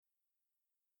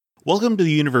Welcome to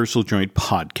the Universal Joint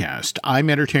Podcast. I'm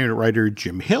entertainment writer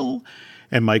Jim Hill,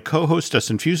 and my co-host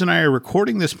Dustin Fuse and I are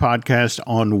recording this podcast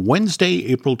on Wednesday,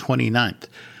 April 29th,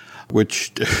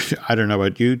 which, I don't know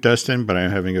about you, Dustin, but I'm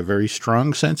having a very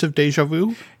strong sense of deja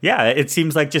vu. Yeah, it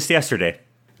seems like just yesterday.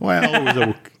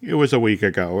 Well, it was a week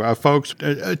ago. Folks,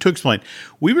 to explain,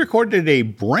 we recorded a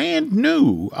brand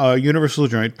new Universal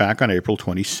Joint back on April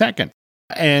 22nd.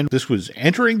 And this was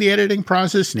entering the editing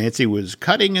process. Nancy was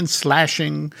cutting and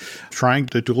slashing, trying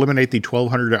to eliminate the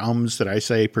 1,200 ums that I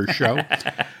say per show.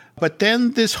 But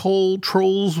then this whole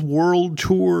Trolls World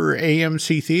Tour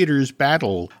AMC Theaters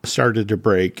battle started to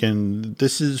break. And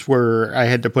this is where I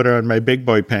had to put on my big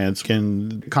boy pants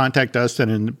and contact Dustin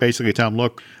and basically tell him,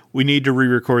 look, we need to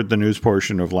re-record the news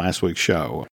portion of last week's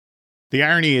show. The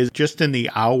irony is, just in the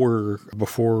hour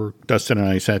before Dustin and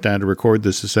I sat down to record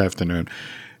this afternoon,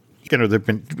 there have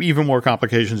been even more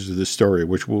complications to this story,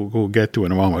 which we'll get to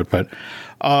in a moment. But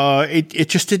it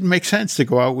just didn't make sense to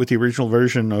go out with the original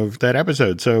version of that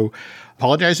episode. So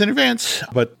apologize in advance.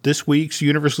 But this week's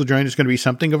Universal Joint is going to be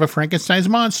something of a Frankenstein's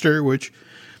monster, which,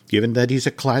 given that he's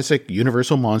a classic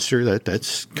Universal monster,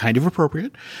 that's kind of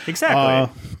appropriate. Exactly.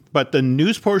 But the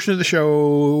news portion of the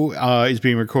show is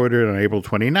being recorded on April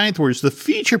 29th, whereas the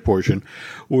feature portion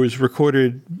was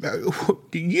recorded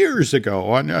years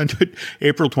ago on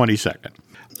April 22nd.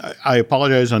 I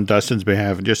apologize on Dustin's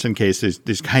behalf, just in case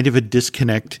there's kind of a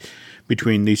disconnect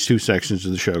between these two sections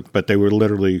of the show, but they were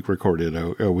literally recorded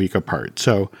a week apart.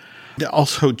 So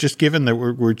also, just given that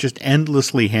we're just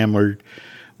endlessly hammered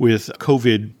with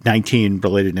COVID-19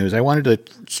 related news, I wanted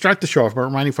to start the show off by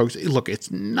reminding folks, look,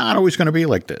 it's not always going to be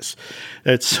like this.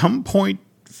 At some point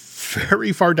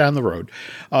very far down the road,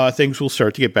 things will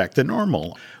start to get back to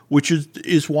normal, which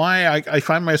is why I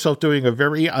find myself doing a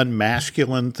very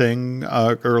unmasculine thing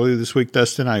earlier this week,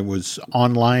 Dustin. I was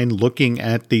online looking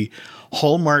at the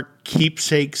Hallmark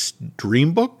Keepsakes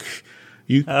Dream Book.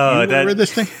 You remember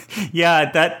this thing?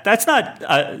 Yeah, that's not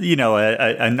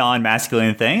a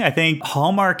non-masculine thing. I think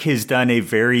Hallmark has done a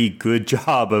very good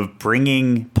job of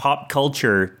bringing pop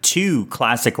culture to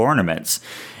classic ornaments,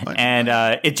 and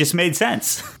it just made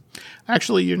sense.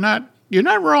 Actually, you're not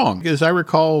wrong. As I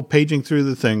recall, paging through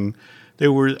the thing,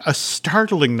 there were a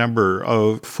startling number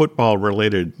of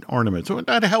football-related ornaments. So,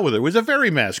 not to hell with it. It was a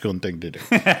very masculine thing to do.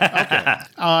 Okay.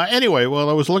 Anyway, while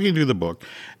I was looking through the book,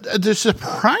 there's a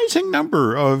surprising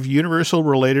number of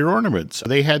Universal-related ornaments.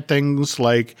 They had things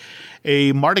like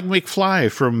a Marty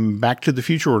McFly from Back to the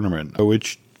Future ornament,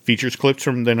 which features clips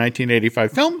from the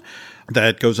 1985 film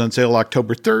that goes on sale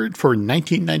October 3rd for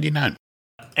 $19.99.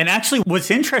 And actually,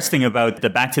 what's interesting about the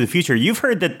Back to the Future, you've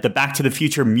heard that the Back to the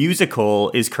Future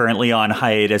musical is currently on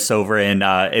hiatus over in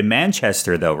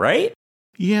Manchester, though, right?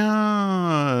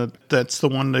 Yeah, that's the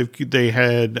one they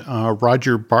had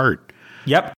Roger Bart.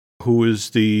 Yep. Who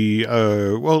was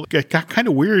it got kind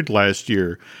of weird last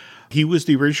year. He was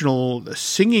the original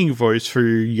singing voice for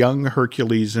young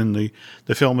Hercules in the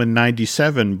film in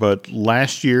 97, but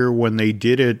last year when they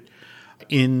did it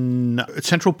in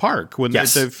Central Park, when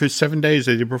for 7 days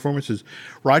they did performances,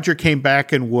 Roger came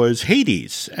back and was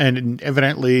Hades, and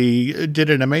evidently did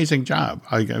an amazing job.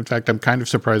 In fact, I'm kind of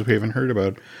surprised we haven't heard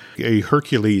about a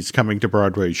Hercules coming to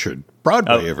Broadway. Should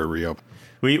Broadway ever reopen?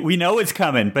 We know it's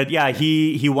coming, but yeah,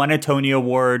 he won a Tony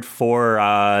Award for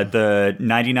the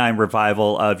 99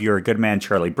 revival of You're a Good Man,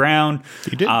 Charlie Brown.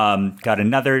 He did. Got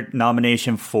another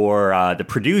nomination for the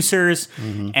producers,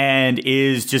 and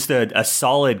is just a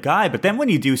solid guy. But then when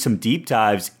you do some deep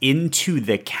dives into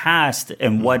the cast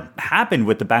and what happened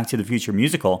with the Back to the Future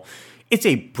musical, it's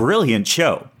a brilliant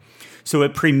show. So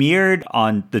it premiered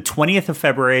on the 20th of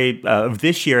February of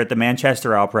this year at the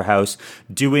Manchester Opera House,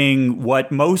 doing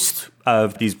what most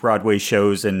of these Broadway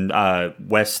shows and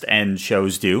West End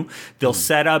shows do. They'll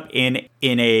set up in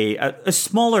a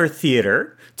smaller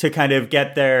theater to kind of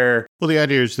get their... Well, the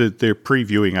idea is that they're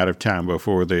previewing out of town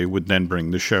before they would then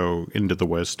bring the show into the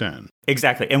West End.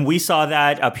 Exactly. And we saw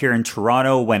that up here in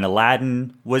Toronto when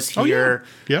Aladdin was here. Oh,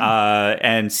 yeah.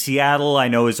 And Seattle, I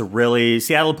know,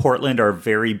 Seattle, Portland are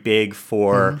very big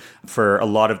for a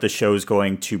lot of the shows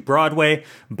going to Broadway.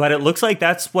 But it looks like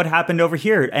that's what happened over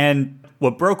here. And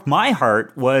what broke my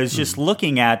heart was just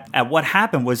looking at what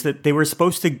happened was that they were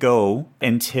supposed to go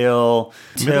until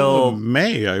middle of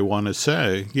May, I want to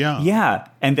say. Yeah. Yeah.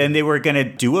 And then they were going to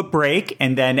do a break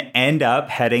and then end up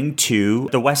heading to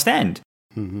the West End.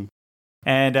 Mm-hmm.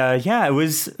 And it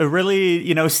was a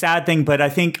really, sad thing. But I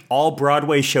think all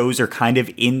Broadway shows are kind of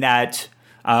in that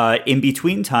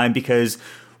in-between time, because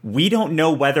we don't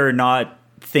know whether or not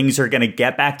things are going to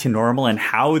get back to normal and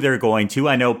how they're going to.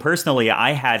 I know personally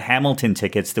I had Hamilton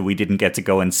tickets that we didn't get to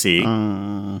go and see.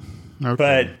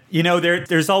 Okay. But,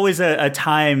 there's always a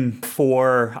time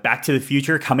for Back to the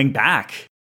Future coming back.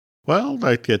 Well,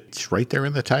 it's right there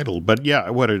in the title. But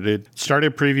yeah, it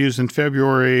started previews in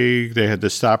February. They had the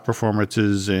stop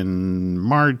performances in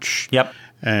March. Yep.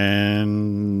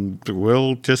 And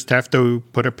we'll just have to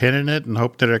put a pin in it and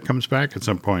hope that it comes back at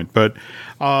some point. But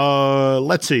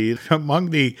let's see. Among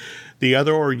the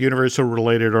other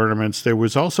Universal-related ornaments, there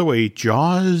was also a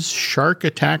Jaws shark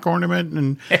attack ornament.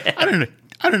 And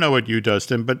I don't know what you,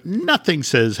 Dustin, but nothing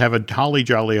says have a holly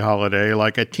jolly holiday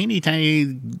like a teeny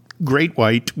tiny great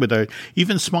white with a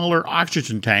even smaller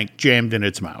oxygen tank jammed in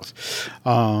its mouth.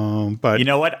 But you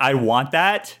know what? I want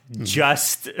that.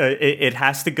 Just it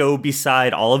has to go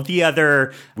beside all of the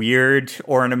other weird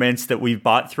ornaments that we've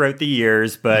bought throughout the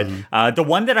years. But the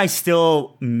one that I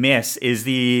still miss is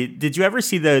did you ever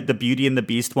see the Beauty and the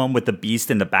Beast one with the Beast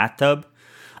in the bathtub?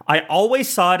 I always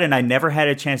saw it and I never had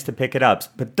a chance to pick it up.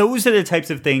 But those are the types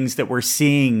of things that we're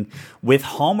seeing with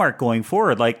Hallmark going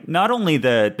forward. Like not only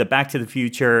the Back to the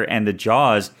Future and the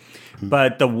Jaws,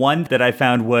 but the one that I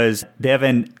found was they have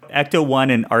an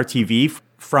Ecto-1 and RTV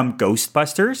from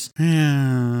Ghostbusters. Yeah,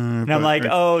 and I'm like,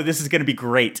 oh, this is going to be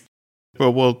great.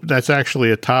 Well, that's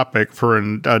actually a topic for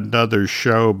another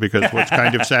show because what's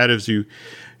kind of sad is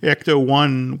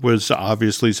Ecto-1 was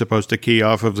obviously supposed to key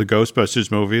off of the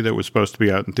Ghostbusters movie that was supposed to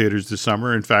be out in theaters this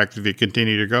summer. In fact, if you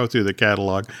continue to go through the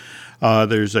catalog,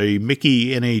 there's a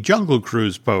Mickey in a Jungle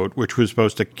Cruise boat, which was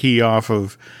supposed to key off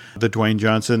of the Dwayne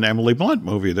Johnson, Emily Blunt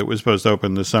movie that was supposed to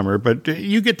open this summer. But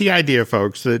you get the idea,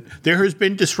 folks, that there has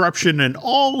been disruption in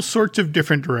all sorts of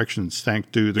different directions thanks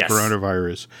to the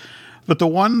coronavirus. But the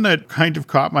one that kind of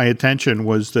caught my attention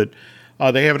was that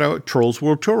they have a Trolls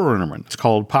World Tour ornament. It's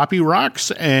called Poppy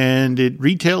Rocks, and it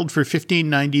retailed for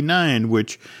 $15.99,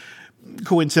 which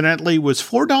coincidentally was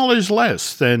 $4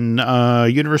 less than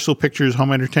Universal Pictures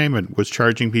Home Entertainment was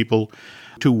charging people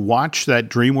to watch that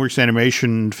DreamWorks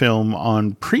animation film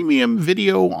on premium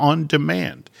video on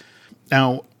demand.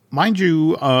 Now, mind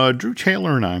you, Drew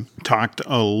Taylor and I talked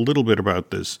a little bit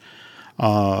about this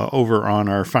over on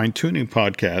our Fine Tuning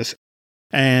podcast.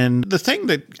 And the thing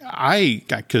that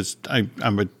because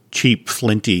I'm a cheap,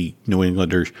 flinty New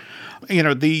Englander,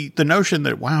 the notion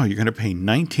that, wow, you're going to pay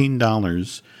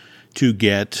 $19 to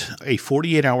get a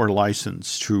 48-hour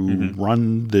license to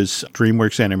run this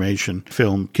DreamWorks animation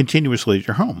film continuously at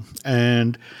your home.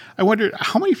 And I wondered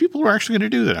how many people are actually going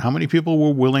to do that? How many people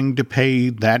were willing to pay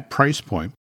that price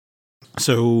point?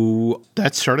 So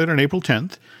that started on April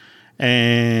 10th.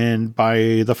 And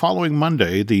by the following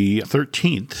Monday, the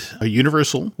 13th,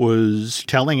 Universal was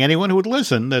telling anyone who would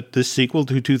listen that this sequel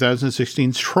to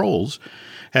 2016's Trolls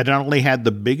had not only had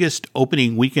the biggest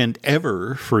opening weekend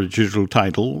ever for a digital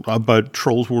title, but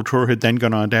Trolls World Tour had then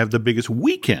gone on to have the biggest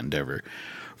weekend ever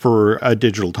for a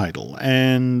digital title.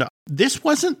 And this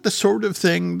wasn't the sort of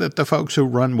thing that the folks who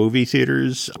run movie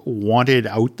theaters wanted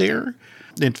out there.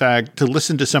 In fact, to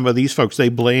listen to some of these folks, they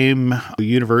blame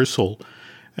Universal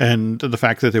and the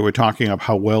fact that they were talking about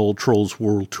how well Trolls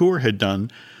World Tour had done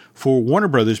for Warner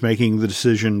Brothers making the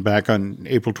decision back on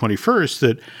April 21st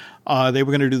that they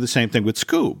were going to do the same thing with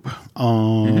Scoob.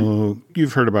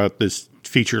 You've heard about this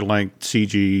feature-length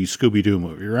CG Scooby-Doo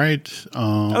movie, right?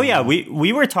 Oh, yeah.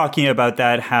 We were talking about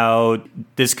that, how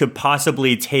this could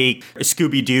possibly take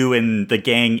Scooby-Doo and the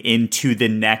gang into the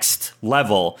next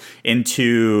level,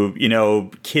 into,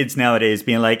 kids nowadays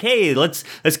being like, hey, let's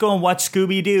go and watch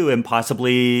Scooby-Doo and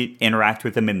possibly interact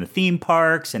with them in the theme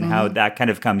parks and how that kind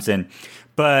of comes in.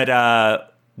 But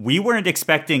we weren't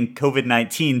expecting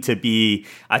COVID-19 to be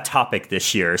a topic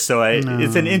this year. So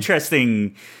it's an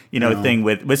interesting, thing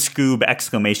with Scoob !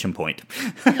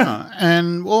 Yeah.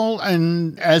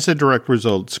 And as a direct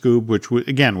result, Scoob, which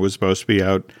again was supposed to be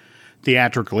out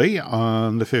theatrically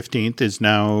on the 15th, is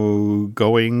now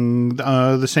going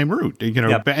the same route.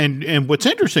 Yep. And what's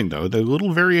interesting, though, the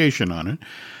little variation on it,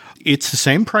 it's the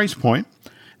same price point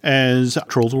as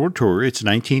Trolls World Tour. It's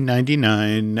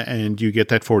 $19.99, and you get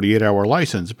that 48-hour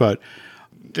license. But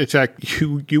in fact,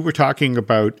 you were talking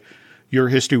about your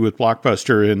history with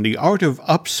Blockbuster and the art of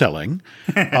upselling.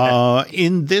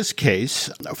 In this case,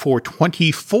 for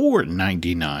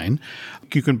 $24.99,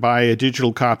 you can buy a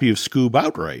digital copy of Scoob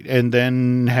outright, and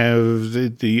then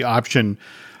have the option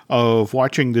of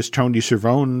watching this Tony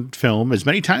Cervone film as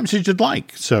many times as you'd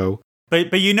like. So.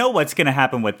 But you know what's going to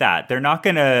happen with that. They're not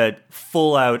going to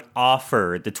full out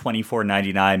offer the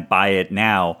 $24.99, buy it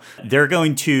now. They're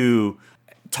going to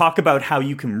talk about how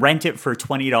you can rent it for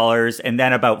 $20, and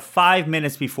then about 5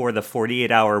 minutes before the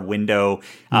 48-hour window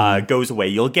goes away,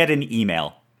 you'll get an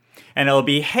email. And it'll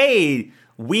be, hey,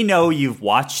 we know you've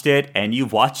watched it, and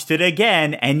you've watched it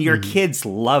again, and your kids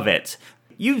love it.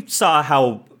 you saw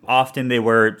how often they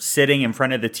were sitting in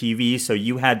front of the TV, so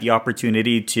you had the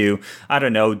opportunity to, I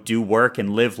don't know, do work and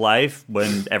live life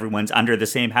when everyone's under the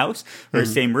same house or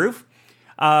same roof.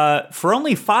 For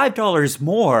only $5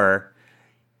 more,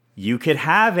 you could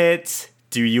have it.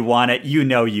 Do you want it? You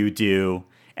know you do.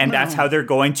 And that's how they're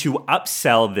going to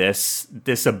upsell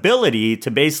this ability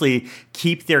to basically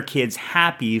keep their kids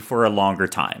happy for a longer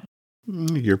time.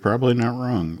 You're probably not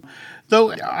wrong.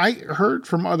 Though I heard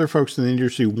from other folks in the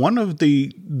industry, one of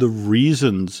the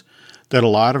reasons that a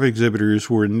lot of exhibitors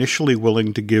were initially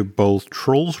willing to give both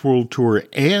Trolls World Tour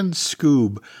and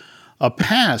Scoob a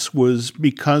pass was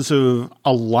because of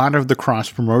a lot of the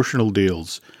cross-promotional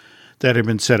deals that had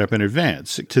been set up in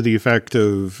advance, to the effect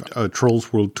of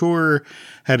Trolls World Tour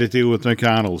had to deal with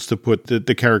McDonald's to put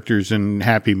the characters in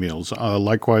Happy Meals.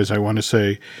 Likewise, I want to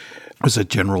say, was it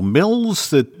General Mills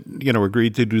that,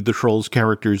 agreed to do the Trolls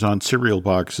characters on cereal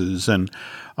boxes? And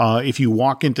if you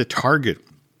walk into Target,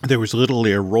 there was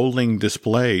literally a rolling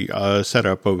display set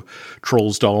up of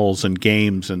Trolls dolls and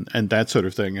games and that sort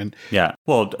of thing. And yeah,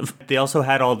 well, they also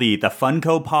had all the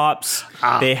Funko Pops.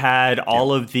 They had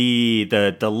all of the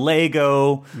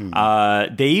Lego.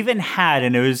 They even had,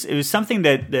 and it was something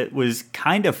that was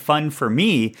kind of fun for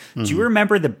me. Do you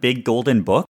remember the Big Golden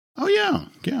Book? Oh, yeah.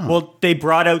 Well, they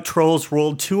brought out Trolls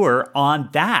World Tour on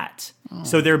that.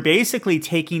 So they're basically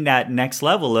taking that next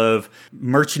level of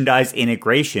merchandise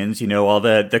integrations, all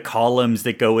the columns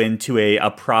that go into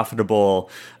a profitable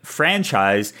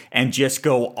franchise, and just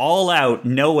go all out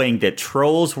knowing that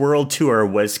Trolls World Tour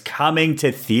was coming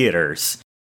to theaters.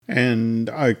 And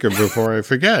before I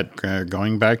forget,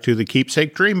 going back to the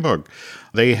Keepsake Dream Book,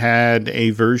 they had a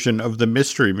version of the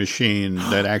Mystery Machine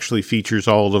that actually features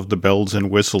all of the bells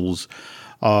and whistles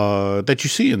that you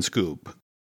see in Scoob.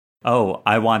 Oh,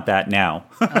 I want that now.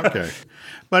 Okay.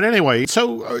 But anyway,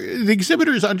 so the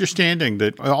exhibitor's understanding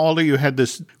that all of you had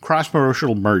this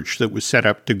cross-promotional merch that was set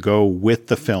up to go with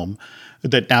the film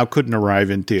that now couldn't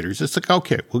arrive in theaters. It's like,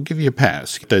 okay, we'll give you a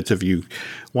pass. That's if you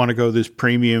want to go this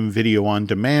premium video on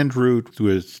demand route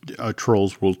with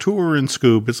Trolls World Tour and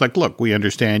Scoob. It's like, look, we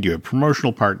understand you have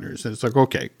promotional partners. And it's like,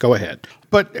 okay, go ahead.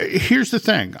 But here's the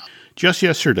thing. Just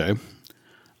yesterday,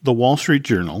 the Wall Street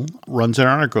Journal runs an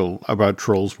article about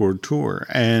Trolls World Tour,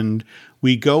 and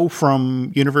we go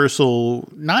from Universal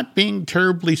not being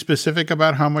terribly specific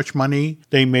about how much money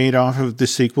they made off of the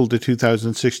sequel to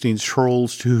 2016's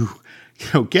Trolls to,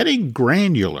 getting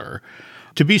granular.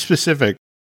 To be specific,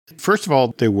 first of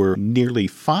all, there were nearly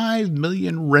 5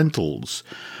 million rentals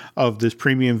of this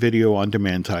premium video on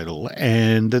demand title,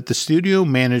 and that the studio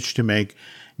managed to make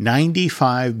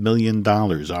 $95 million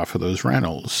off of those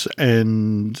rentals.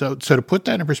 And so to put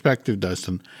that in perspective,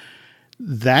 Dustin,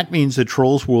 that means that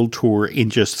Trolls World Tour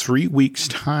in just 3 weeks'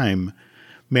 time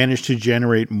managed to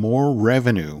generate more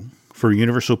revenue for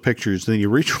Universal Pictures than the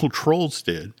original Trolls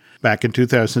did back in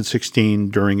 2016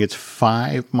 during its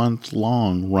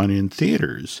 5-month-long run in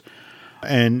theaters.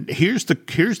 And here's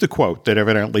the quote that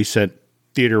evidently sent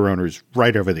theater owners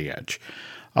right over the edge.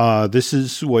 This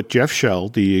is what Jeff Shell,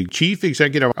 the chief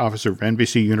executive officer of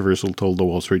NBC Universal, told the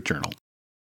Wall Street Journal.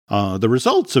 The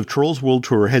results of Trolls World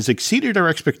Tour has exceeded our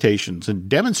expectations and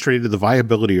demonstrated the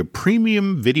viability of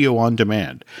premium video on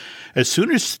demand. As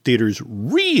soon as theaters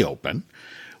reopen,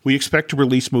 we expect to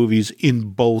release movies in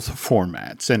both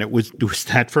formats. And it was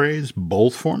that phrase,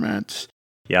 both formats?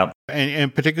 Yep.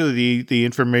 And particularly the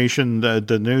information,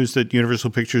 the news that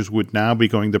Universal Pictures would now be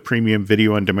going the premium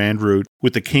video on demand route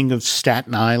with The King of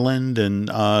Staten Island. And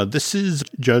this is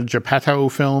Judd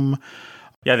Apatow film.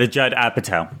 Yeah, the Judd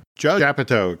Apatow. Judd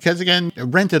Apatow. Because again,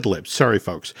 Rented Lips. Sorry,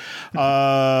 folks.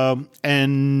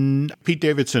 And Pete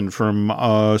Davidson from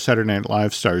Saturday Night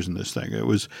Live stars in this thing. It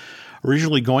was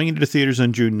originally going into theaters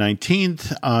on June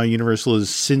 19th. Universal has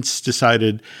since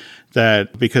decided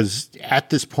that because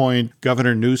at this point,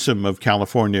 Governor Newsom of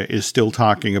California is still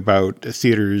talking about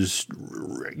theaters,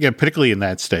 particularly in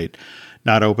that state,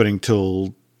 not opening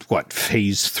till,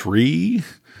 phase 3?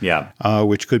 Yeah.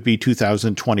 Which could be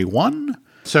 2021.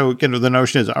 So, the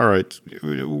notion is, all right,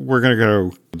 we're going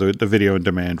to go the video on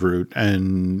demand route.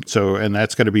 And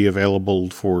that's going to be available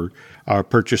for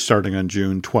purchase starting on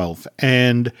June 12th.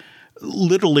 And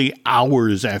literally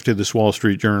hours after this Wall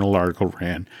Street Journal article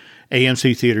ran,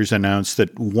 AMC Theaters announced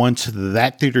that once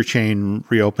that theater chain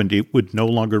reopened, it would no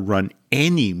longer run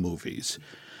any movies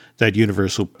that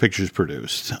Universal Pictures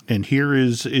produced. And here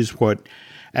is what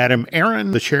Adam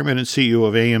Aron, the chairman and CEO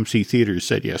of AMC Theaters,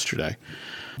 said yesterday.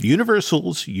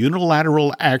 Universal's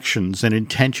unilateral actions and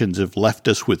intentions have left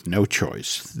us with no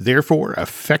choice. Therefore,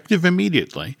 effective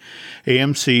immediately,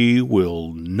 AMC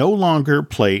will no longer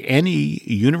play any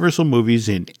Universal movies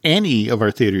in any of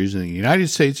our theaters in the United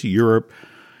States, Europe,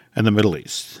 and the Middle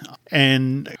East.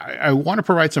 And I want to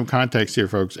provide some context here,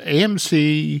 folks.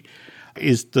 AMC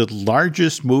is the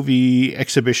largest movie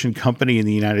exhibition company in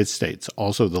the United States,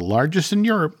 also the largest in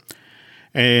Europe,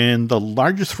 and the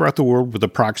largest throughout the world with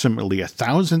approximately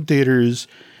 1,000 theaters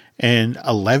and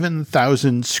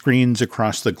 11,000 screens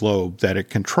across the globe that it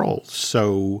controls.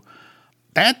 So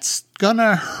that's going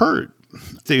to hurt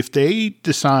if they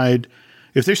decide,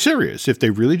 if they're serious, if they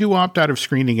really do opt out of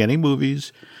screening any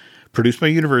movies produced by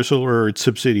Universal or its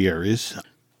subsidiaries.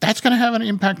 That's going to have an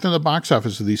impact on the box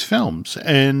office of these films.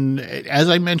 And as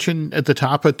I mentioned at the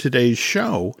top of today's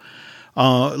show,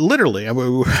 literally,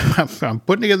 I'm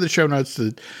putting together the show notes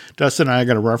that Dustin and I are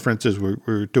going to reference as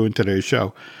we're doing today's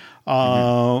show.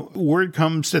 Word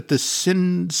comes that the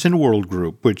Cineworld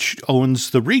Group, which owns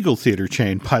the Regal Theater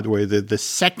chain, by the way, the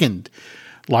second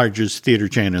largest theater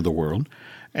chain in the world,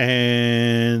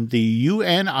 and the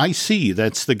UNIC,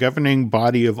 that's the governing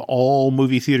body of all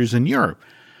movie theaters in Europe,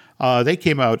 they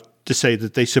came out to say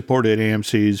that they supported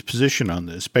AMC's position on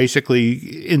this,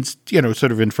 basically,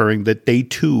 sort of inferring that they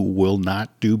too will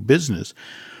not do business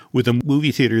with a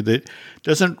movie theater that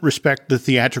doesn't respect the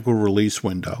theatrical release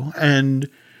window. And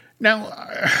now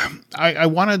I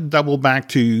want to double back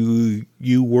to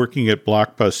you working at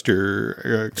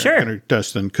Blockbuster, sure,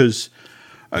 Dustin, because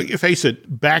face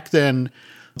it, back then,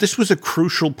 this was a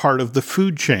crucial part of the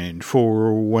food chain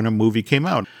for when a movie came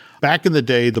out. Back in the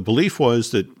day, the belief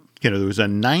was that there was a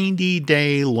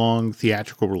 90-day long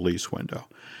theatrical release window.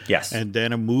 Yes. And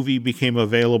then a movie became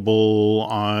available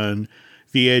on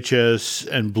VHS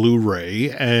and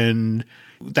Blu-ray. And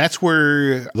that's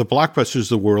where the Blockbusters of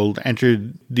the world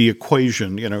entered the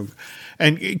equation,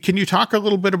 And can you talk a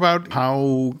little bit about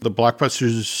how the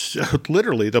Blockbusters,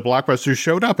 literally, the Blockbusters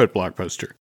showed up at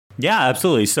Blockbuster? Yeah,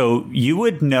 absolutely. So you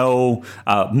would know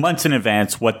months in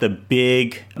advance what the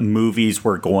big movies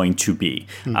were going to be.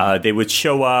 They would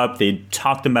show up, they'd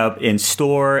talk them up in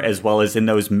store as well as in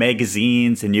those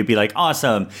magazines, and you'd be like,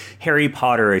 awesome, Harry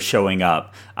Potter is showing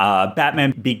up.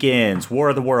 Batman Begins, War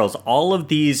of the Worlds, all of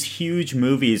these huge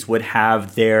movies would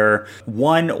have their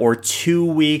 1 or 2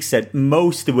 weeks, at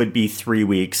most it would be 3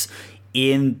 weeks,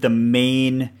 in the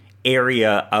main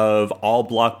area of all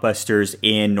Blockbusters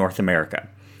in North America.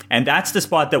 And that's the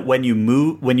spot that when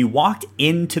you walked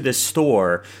into the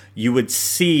store, you would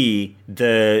see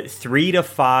the 3 to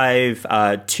 5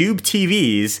 tube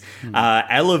TVs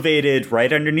elevated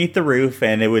right underneath the roof,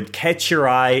 and it would catch your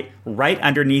eye. Right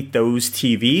underneath those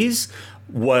TVs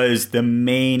was the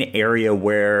main area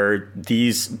where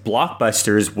these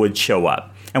Blockbusters would show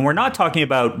up. And we're not talking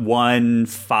about 1,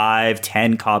 5,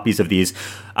 10 copies of these.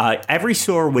 Every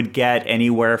store would get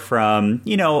anywhere from,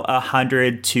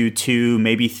 100 to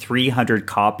maybe 300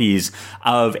 copies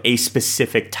of a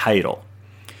specific title.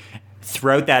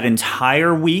 Throughout that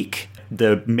entire week,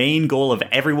 the main goal of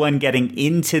everyone getting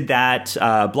into that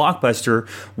Blockbuster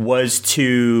was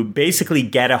to basically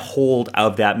get a hold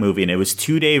of that movie. And it was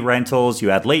 2-day rentals. You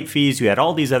had late fees. You had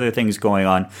all these other things going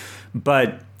on.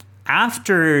 But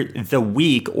after the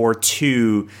week or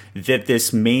two that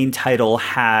this main title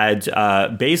had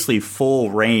basically full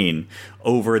reign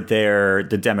over the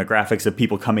demographics of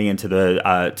people coming into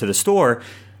the store,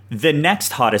 the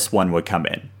next hottest one would come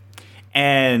in.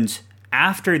 And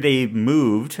after they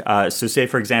moved, so say,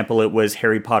 for example, it was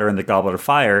Harry Potter and the Goblet of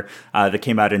Fire that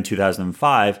came out in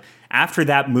 2005. After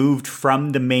that moved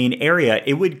from the main area,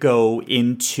 it would go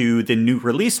into the new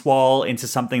release wall into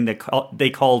something that they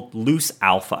called loose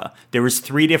alpha. There was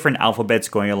 3 different alphabets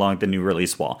going along the new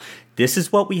release wall. This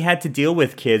is what we had to deal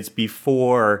with, kids,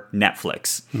 before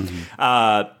Netflix.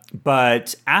 Mm-hmm.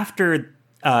 But after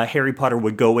Harry Potter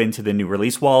would go into the new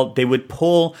release wall, they would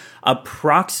pull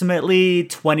approximately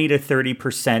 20 to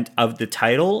 30% of the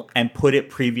title and put it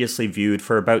previously viewed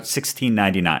for about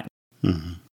 $16.99.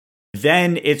 Mm-hmm.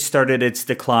 Then it started its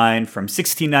decline from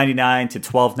 $16.99 to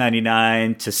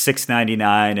 $12.99 to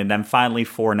 $6.99, and then finally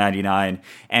 $4.99.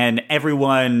 And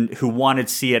everyone who wanted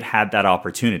to see it had that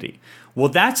opportunity. Well,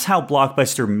 that's how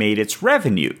Blockbuster made its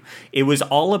revenue. It was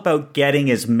all about getting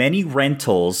as many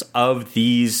rentals of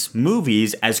these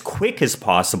movies as quick as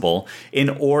possible in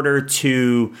order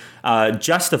to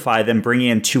justify them bringing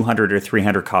in 200 or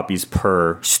 300 copies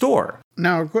per store.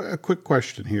 Now, a quick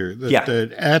question here.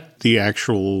 That at the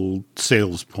actual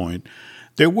sales point,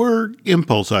 there were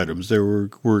impulse items. There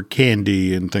were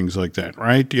candy and things like that,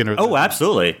 right? Oh,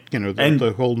 absolutely.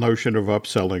 The whole notion of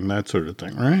upselling, that sort of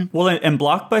thing, right? Well, and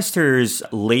Blockbuster's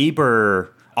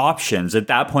labor options at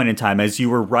that point in time, as you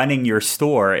were running your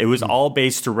store, it was all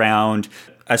based around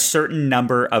a certain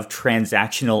number of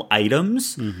transactional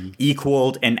items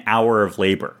equaled an hour of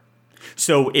labor.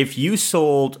 So if you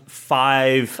sold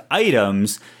 5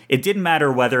 items, it didn't matter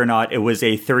whether or not it was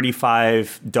a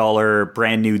 $35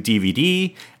 brand new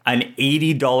DVD, an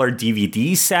 $80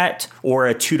 DVD set, or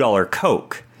a $2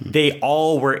 Coke. They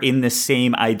all were in the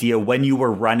same idea when you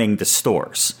were running the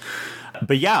stores.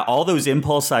 But yeah, all those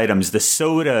impulse items, the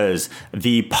sodas,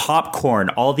 the popcorn,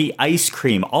 all the ice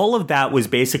cream, all of that was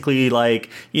basically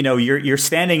like, you're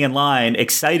standing in line,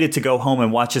 excited to go home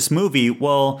and watch this movie.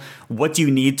 Well, what do you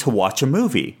need to watch a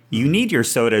movie? You need your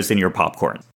sodas and your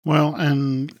popcorn. Well,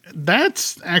 and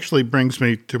that actually brings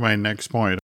me to my next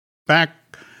point. Back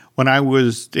when I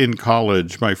was in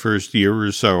college, my first year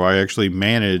or so, I actually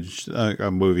managed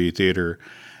a movie theater.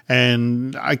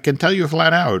 And I can tell you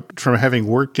flat out, from having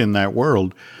worked in that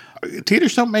world,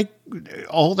 theaters don't make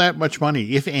all that much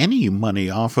money, if any money,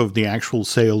 off of the actual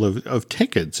sale of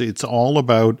tickets. It's all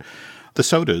about the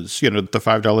sodas, the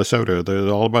 $5 soda. They're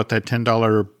all about that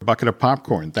 $10 bucket of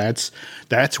popcorn. That's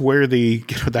where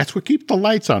that's what keeps the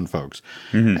lights on, folks.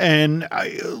 And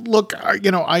I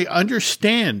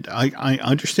understand. I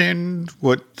understand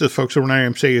what the folks at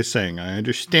AMC is saying. I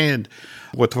understand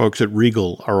what the folks at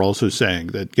Regal are also saying,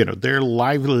 that their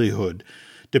livelihood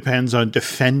depends on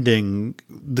defending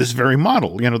this very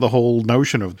model. The whole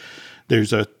notion of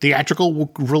there's a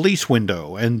theatrical release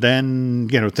window, and then,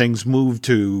 things move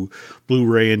to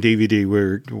Blu-ray and DVD,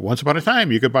 where once upon a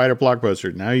time you could buy it at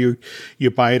Blockbuster. Now you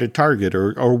buy it at Target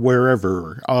or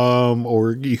wherever,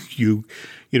 or you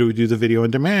do the video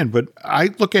on demand. But I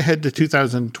look ahead to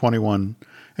 2021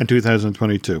 and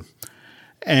 2022,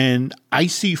 and I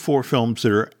see 4 films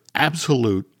that are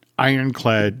absolute,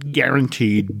 ironclad,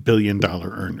 guaranteed billion-dollar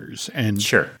earners. And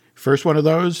sure. First one of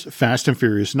those, Fast and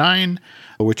Furious 9,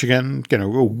 which again,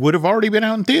 would have already been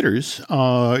out in theaters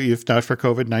if not for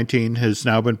COVID-19, has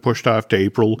now been pushed off to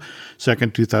April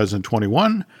 2nd,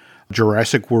 2021.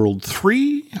 Jurassic World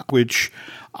 3, which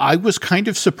I was kind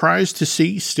of surprised to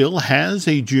see still has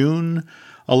a June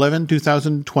 11,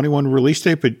 2021 release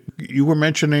date, but you were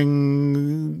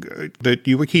mentioning that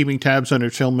you were keeping tabs on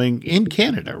it filming in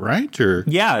Canada, right?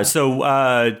 Yeah,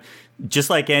 so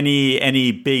just like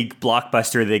any big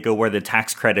blockbuster, they go where the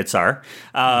tax credits are.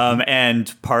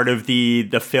 And part of the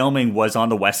filming was on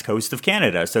the west coast of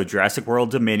Canada. So Jurassic World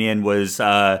Dominion was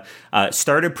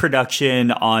started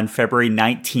production on February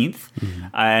 19th.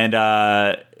 And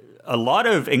a lot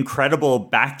of incredible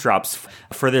backdrops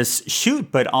for this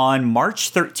shoot. But on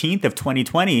March 13th of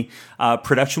 2020,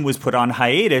 production was put on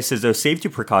hiatus as a safety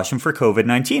precaution for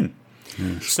COVID-19.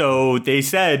 So they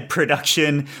said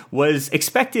production was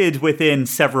expected within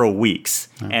several weeks,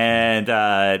 and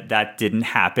that didn't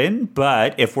happen.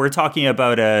 But if we're talking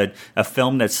about a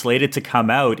film that's slated to come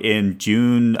out in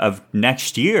June of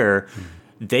next year,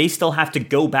 they still have to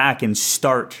go back and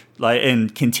start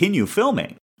and continue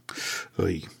filming.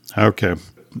 Okay,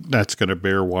 that's going to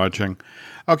bear watching.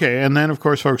 Okay, and then, of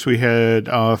course, folks, we had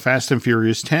Fast and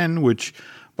Furious 10, which,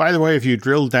 by the way, if you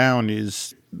drill down,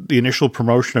 is the initial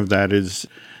promotion of that is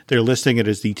they're listing it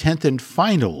as the 10th and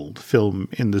final film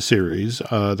in the series.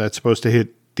 That's supposed to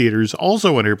hit theaters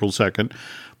also on April 2nd,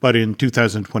 but in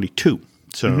 2022.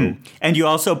 So, And you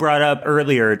also brought up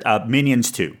earlier Minions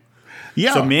 2.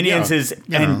 Yeah, so Minions is,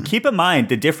 and keep in mind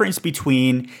the difference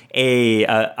between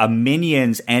a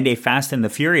Minions and a Fast and the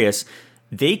Furious.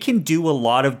 They can do a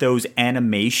lot of those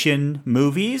animation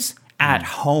movies at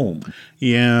home.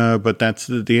 Yeah, but that's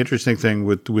the interesting thing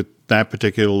with that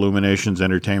particular Illuminations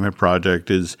Entertainment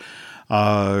project is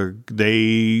when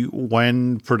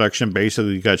production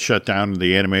basically got shut down and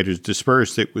the animators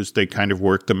dispersed, they kind of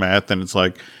worked the math, and it's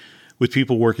like, with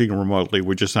people working remotely,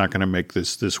 we're just not going to make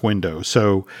this window.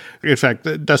 So, in fact,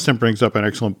 Dustin brings up an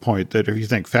excellent point that if you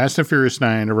think Fast and Furious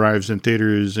 9 arrives in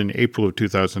theaters in April of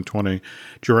 2020,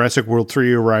 Jurassic World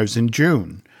 3 arrives in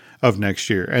June of next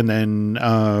year, and then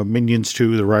Minions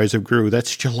 2, The Rise of Gru,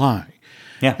 that's July.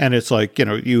 Yeah. And it's like,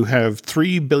 you have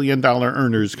 $3 billion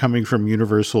earners coming from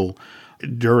Universal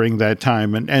during that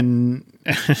time. And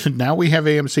now we have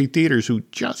AMC Theaters, who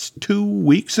just 2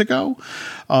 weeks ago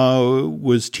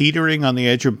was teetering on the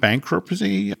edge of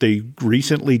bankruptcy. They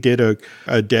recently did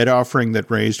a debt offering that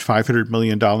raised $500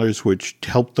 million, which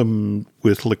helped them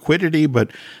with liquidity. But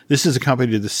this is a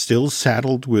company that's still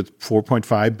saddled with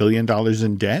 $4.5 billion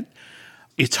in debt.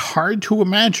 It's hard to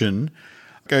imagine,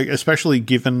 especially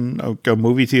given a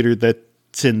movie theater that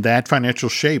it's in that financial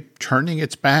shape, turning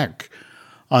its back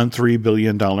on $3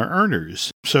 billion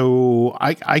earners. So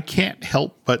I can't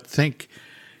help but think,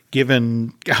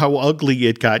 given how ugly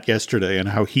it got yesterday and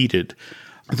how heated,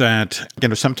 that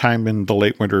sometime in the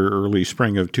late winter, early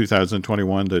spring of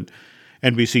 2021, that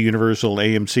NBC, Universal,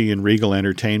 AMC, and Regal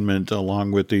Entertainment,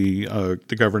 along with the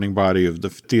governing body of the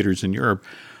theaters in Europe,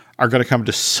 are going to come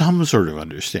to some sort of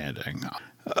understanding.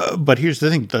 But here's the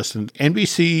thing, Dustin.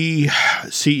 NBC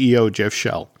CEO Jeff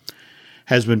Shell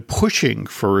has been pushing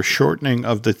for a shortening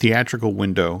of the theatrical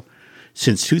window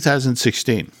since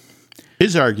 2016.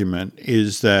 His argument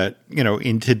is that,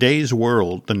 in today's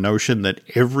world, the notion that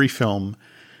every film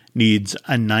needs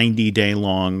a 90-day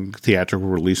long theatrical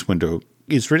release window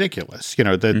is ridiculous.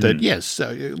 That yes,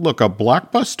 look, a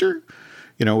blockbuster,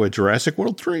 a Jurassic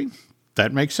World 3,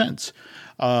 that makes sense.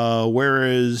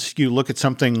 Whereas you look at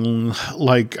something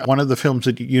like one of the films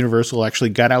that Universal actually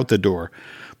got out the door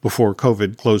before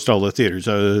COVID closed all the theaters,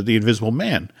 The Invisible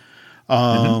Man,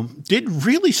 did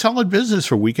really solid business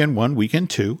for weekend 1, weekend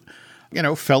 2,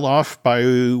 fell off by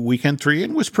weekend 3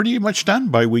 and was pretty much done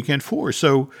by weekend 4.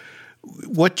 So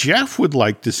what Jeff would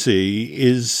like to see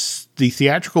is the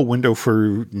theatrical window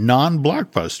for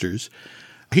non-blockbusters.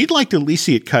 He'd like to at least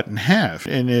see it cut in half.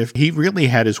 And if he really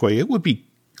had his way, it would be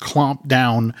clomped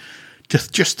down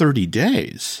to just 30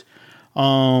 days. So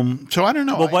I don't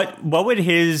know. Well, what would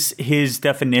his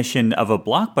definition of a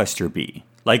blockbuster be?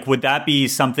 Like, would that be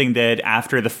something that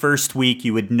after the first week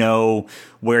you would know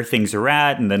where things are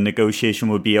at, and the negotiation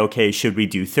would be, okay, should we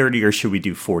do 30 or should we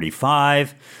do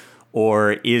 45?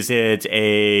 Or is it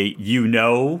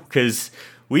because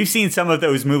we've seen some of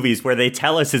those movies where they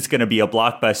tell us it's going to be a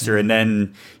blockbuster, and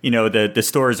then, the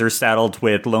stores are saddled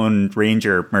with Lone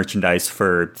Ranger merchandise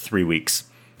for 3 weeks.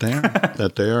 They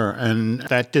are. And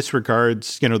that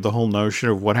disregards, the whole notion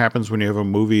of what happens when you have a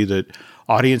movie that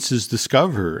audiences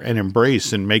discover and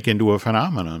embrace and make into a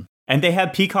phenomenon. And they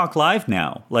have Peacock Live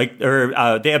now.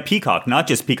 They have Peacock, not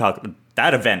just Peacock.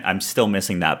 That event, I'm still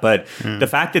missing that. But the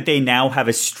fact that they now have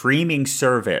a streaming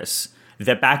service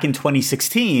that back in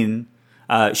 2016,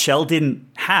 Shell didn't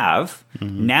have.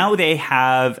 Now they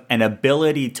have an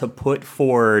ability to put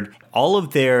forward all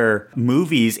of their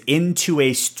movies into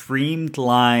a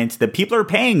streamlined that people are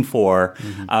paying for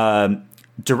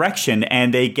direction,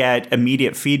 and they get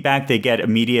immediate feedback. They get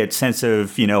immediate sense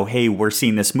of, hey, we're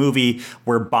seeing this movie.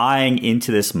 We're buying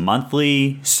into this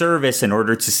monthly service in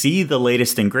order to see the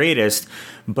latest and greatest,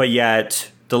 but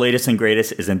yet the latest and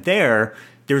greatest isn't there.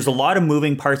 There's a lot of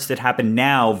moving parts that happen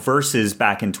now versus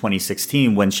back in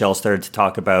 2016 when Shell started to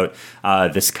talk about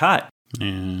this cut.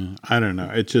 Yeah, I don't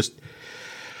know. It's just,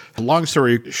 long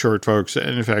story short, folks,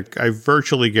 and in fact, I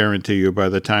virtually guarantee you by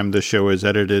the time the show is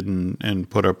edited and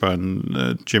put up on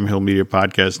the Jim Hill Media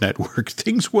Podcast Network,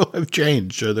 things will have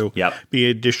changed. So there'll be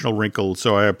additional wrinkles.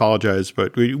 So I apologize,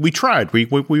 but we tried. We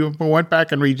went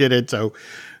back and redid it. So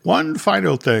one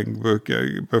final thing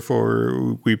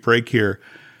before we break here.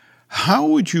 How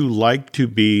would you like to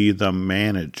be the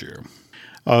manager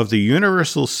of the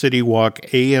Universal City Walk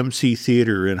AMC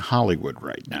Theater in Hollywood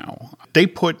right now? They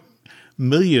put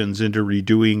millions into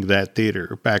redoing that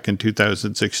theater back in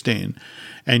 2016,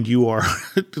 and you are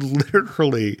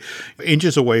literally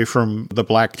inches away from the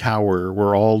Black Tower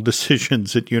where all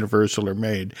decisions at Universal are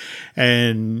made,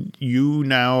 and you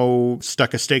now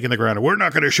stuck a stake in the ground and we're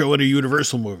not going to show any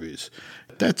Universal movies.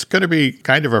 That's going to be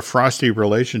kind of a frosty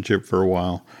relationship for a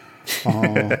while.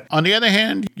 On the other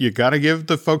hand, you got to give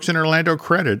the folks in Orlando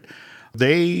credit.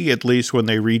 They, at least when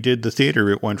they redid the theater,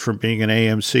 it went from being an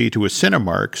AMC to a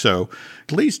Cinemark. So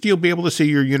at least you'll be able to see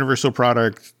your Universal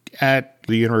product at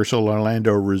the Universal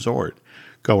Orlando Resort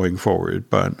going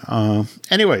forward. But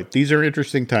anyway, these are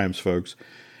interesting times, folks.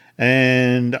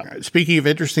 And speaking of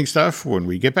interesting stuff, when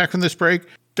we get back from this break,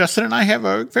 Dustin and I have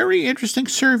a very interesting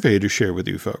survey to share with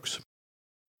you folks.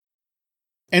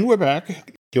 And we're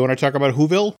back. Do you want to talk about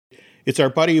Whoville? It's our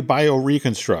buddy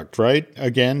BioReconstruct, right?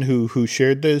 Again, who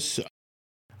shared this.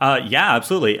 Yeah,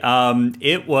 absolutely.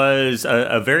 It was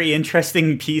a very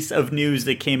interesting piece of news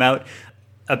that came out.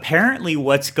 Apparently,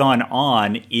 what's gone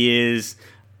on is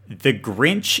the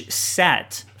Grinch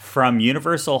set from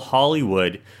Universal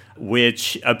Hollywood,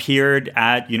 which appeared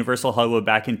at Universal Hollywood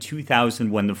back in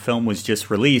 2000 when the film was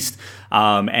just released,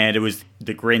 and it was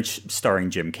the Grinch starring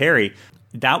Jim Carrey.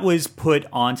 That was put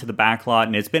onto the backlot,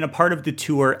 and it's been a part of the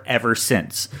tour ever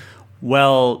since.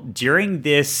 Well, during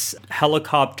this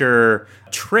helicopter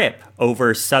trip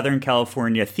over Southern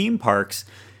California theme parks,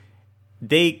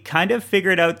 they kind of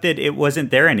figured out that it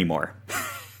wasn't there anymore.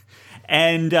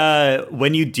 And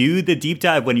when you do the deep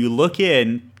dive, when you look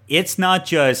in, it's not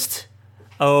just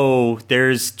oh,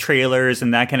 there's trailers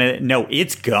and that kind of, no,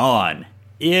 it's gone.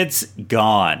 It's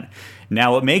gone.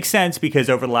 Now, it makes sense because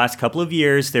over the last couple of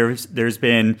years, there's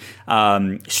been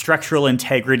structural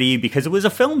integrity because it was a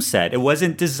film set. It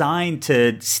wasn't designed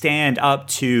to stand up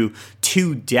to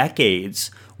 2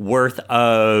 decades worth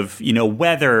of,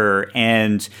 weather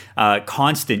and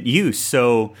constant use.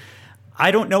 So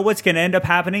I don't know what's going to end up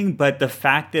happening, but the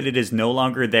fact that it is no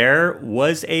longer there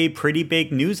was a pretty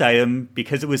big news item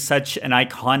because it was such an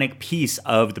iconic piece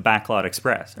of the Backlot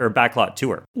Express or Backlot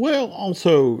Tour. Well,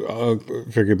 also,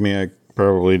 forgive me, I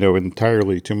probably know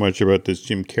entirely too much about this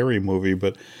Jim Carrey movie,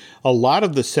 but a lot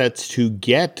of the sets to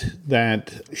get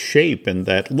that shape and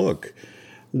that look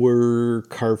were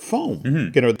carved foam.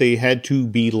 Mm-hmm. They had to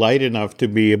be light enough to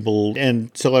be able and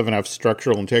still have enough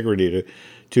structural integrity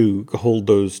to hold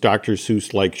those Dr.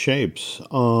 Seuss-like shapes.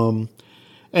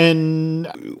 And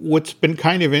what's been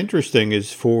kind of interesting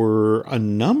is for a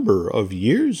number of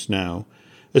years now,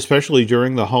 especially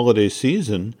during the holiday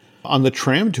season, on the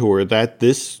tram tour, that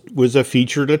this was a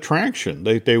featured attraction.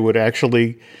 They would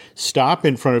actually stop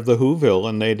in front of the Whoville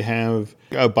and they'd have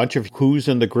a bunch of Who's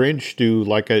and the Grinch do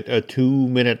like a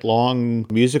 2-minute long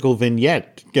musical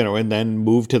vignette, and then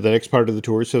move to the next part of the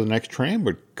tour so the next tram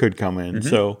could come in. Mm-hmm.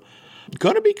 So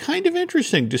going to be kind of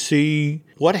interesting to see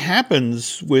what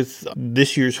happens with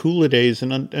this year's Hula Days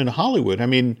in Hollywood. I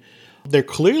mean, they're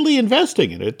clearly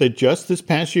investing in it. That just this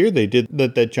past year, they did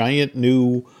that giant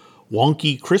new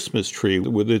wonky Christmas tree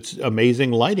with its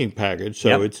amazing lighting package.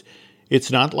 So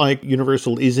it's not like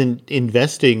Universal isn't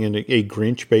investing in a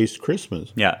Grinch-based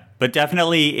Christmas. Yeah, but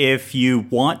definitely if you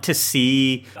want to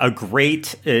see a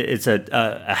great, it's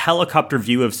a helicopter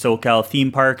view of SoCal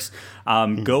theme parks,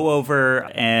 go over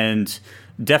and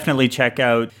definitely check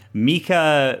out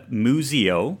Mika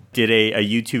Muzio did a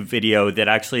YouTube video that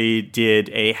actually did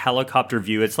a helicopter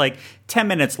view. It's like 10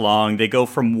 minutes long. They go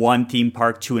from one theme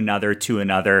park to another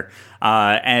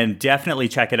and definitely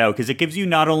check it out because it gives you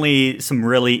not only some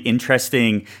really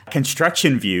interesting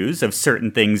construction views of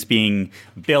certain things being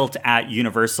built at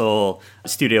Universal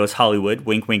Studios Hollywood,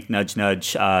 wink, wink, nudge,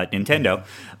 nudge, Nintendo,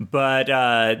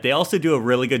 but they also do a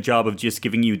really good job of just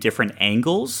giving you different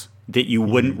angles that you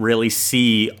wouldn't really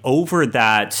see over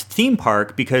that theme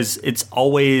park because it's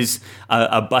always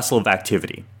a bustle of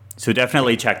activity. So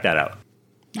definitely check that out.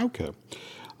 Okay.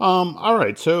 All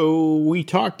right. So we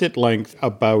talked at length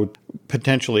about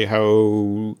potentially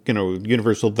how,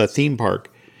 Universal, the theme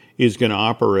park, is going to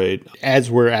operate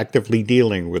as we're actively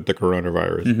dealing with the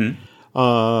coronavirus.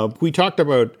 Mm-hmm. We talked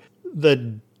about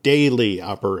the daily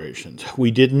operations.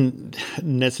 We didn't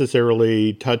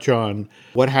necessarily touch on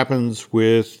what happens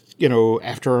with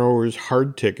after-hours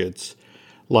hard tickets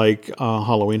like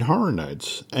Halloween Horror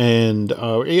Nights. And,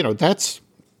 that's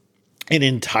an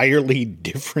entirely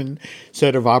different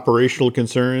set of operational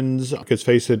concerns. Because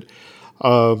face it...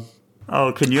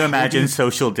 can you imagine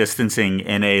social distancing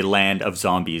in a land of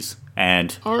zombies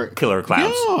and killer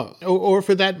clowns? Yeah, or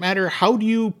for that matter, how do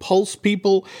you pulse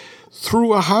people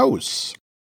through a house?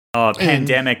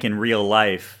 Pandemic in real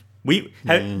life.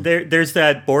 There's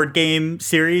that board game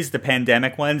series, the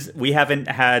pandemic ones. We haven't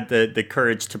had the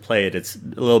courage to play it. It's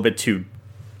a little bit too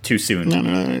soon.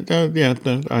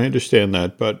 No, I understand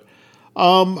that, but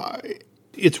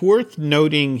it's worth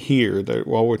noting here that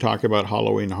while we're talking about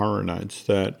Halloween Horror Nights,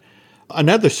 that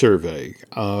another survey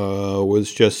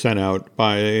was just sent out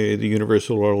by the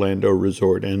Universal Orlando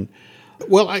Resort, and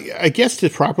I guess to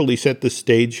properly set the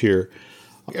stage here,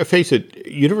 face it,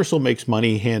 Universal makes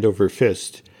money hand over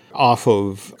fist off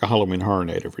of a Halloween Horror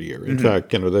Night every year. In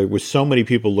fact, there was so many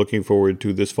people looking forward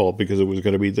to this fall because it was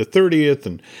going to be the 30th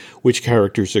and which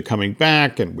characters are coming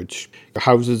back and which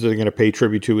houses are going to pay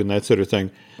tribute to and that sort of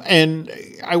thing. And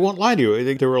I won't lie to you, I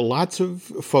think there were lots of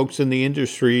folks in the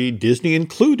industry, Disney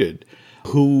included,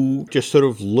 who just sort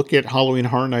of look at Halloween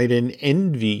Horror Night and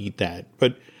envy that.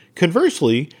 But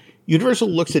conversely, Universal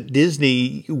looks at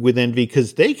Disney with envy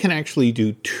because they can actually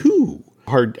do 2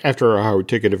 after-hour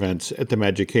ticket events at the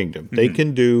Magic Kingdom. Mm-hmm. They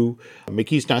can do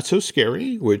Mickey's Not So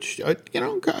Scary, which,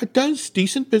 does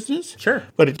decent business. Sure.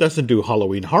 But it doesn't do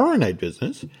Halloween Horror Night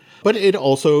business. But it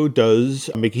also does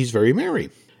Mickey's Very Merry.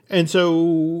 And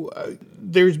so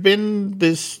there's been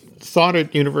this thought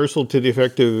at Universal to the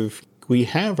effect of, we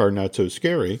have our Not So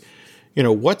Scary.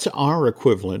 What's our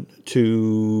equivalent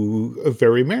to a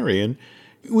Very Merry? And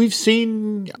we've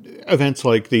seen events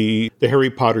like the Harry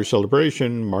Potter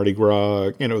celebration, Mardi Gras,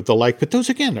 the like, but those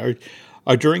again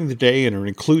are during the day and are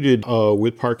included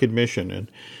with park admission.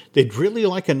 And they'd really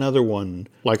like another one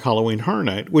like Halloween Horror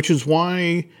Night, which is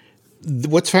why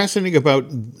what's fascinating about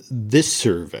this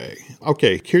survey.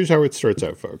 Okay, here's how it starts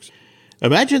out, folks.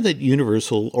 Imagine that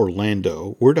Universal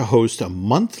Orlando were to host a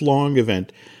month-long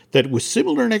event that was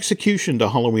similar in execution to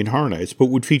Halloween Horror Nights, but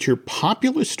would feature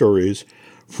popular stories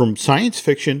from science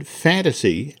fiction,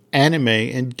 fantasy, anime,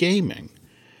 and gaming.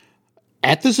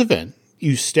 At this event,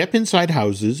 you step inside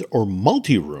houses or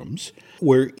multi-rooms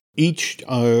where each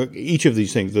of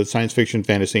these things, the science fiction,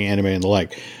 fantasy, anime, and the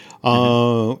like,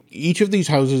 each of these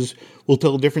houses will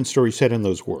tell a different story set in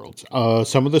those worlds.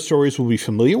 Some of the stories will be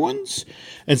familiar ones,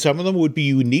 and some of them would be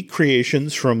unique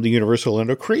creations from the Universal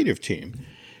Orlando creative team.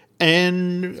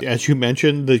 And as you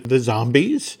mentioned, the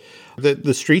zombies,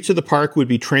 the streets of the park would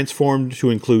be transformed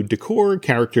to include decor,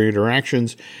 character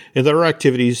interactions, and other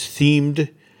activities themed,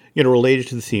 related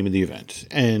to the theme of the event.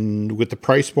 And with the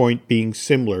price point being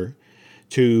similar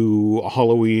to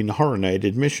Halloween Horror Night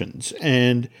admissions.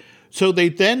 And so they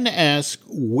then ask,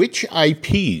 which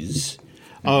IPs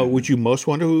would you most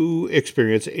want to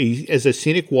experience as a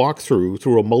scenic walkthrough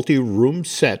through a multi-room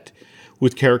set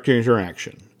with character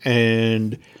interaction?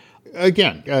 And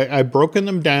again, I've broken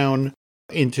them down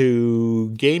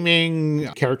into gaming,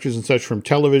 characters and such from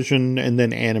television, and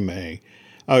then anime,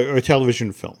 or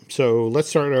television film. So let's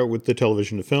start out with the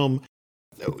television film.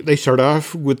 They start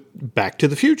off with Back to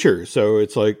the Future. So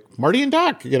it's like Marty and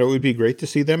Doc, it would be great to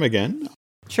see them again.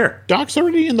 Sure. Doc's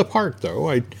already in the park, though.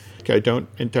 I don't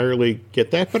entirely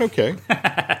get that, but okay.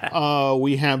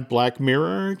 We have Black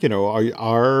Mirror,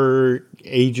 our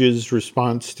age's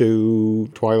response to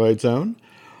Twilight Zone.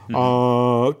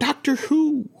 Doctor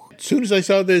Who. As soon as I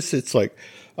saw this, it's like,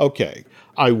 okay,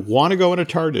 I want to go in a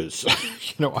TARDIS.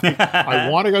 I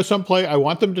want to go someplace. I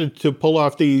want them to pull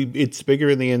off the it's bigger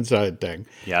in the inside thing.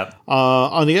 Yep.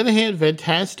 On the other hand,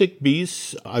 Fantastic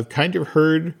Beasts, I've kind of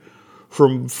heard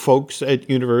from folks at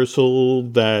Universal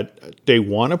that they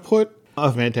want to put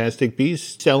a Fantastic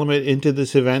Beasts element into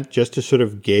this event just to sort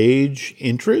of gauge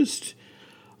interest.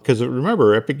 Because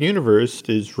remember, Epic Universe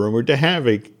is rumored to have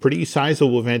a pretty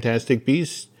sizable Fantastic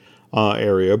Beasts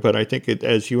area, but I think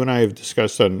as you and I have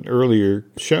discussed on earlier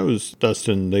shows,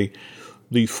 Dustin,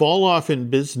 the fall off in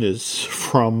business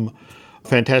from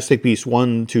Fantastic Beasts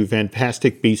 1 to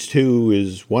Fantastic Beasts 2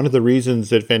 is one of the reasons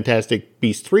that Fantastic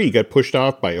Beasts 3 got pushed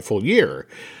off by a full year.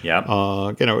 Yeah.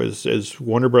 As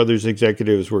Warner Brothers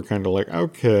executives were kind of like,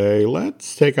 okay,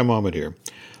 let's take a moment here.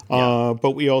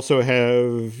 But we also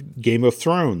have Game of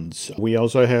Thrones. We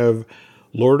also have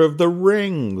Lord of the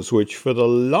Rings, which for the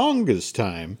longest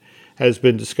time has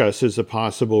been discussed as a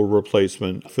possible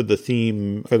replacement for the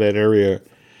theme for that area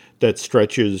that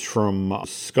stretches from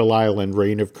Skull Island,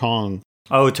 Reign of Kong.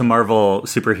 Oh, to Marvel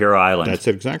Superhero Island. That's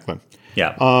it, exactly.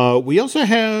 Yeah. We also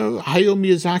have Hayao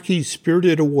Miyazaki's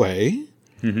Spirited Away.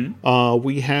 Mm-hmm.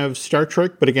 We have Star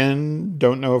Trek, but again,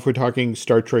 don't know if we're talking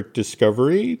Star Trek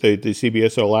Discovery, the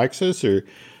CBS All Access, or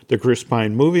the Chris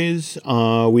Pine movies.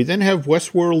 We then have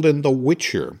Westworld and The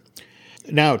Witcher.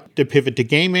 Now, to pivot to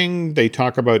gaming, they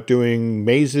talk about doing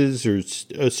mazes or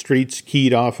streets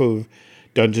keyed off of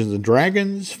Dungeons &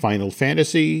 Dragons, Final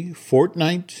Fantasy,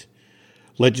 Fortnite,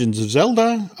 Legends of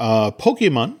Zelda,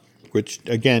 Pokemon, which,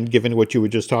 again, given what you were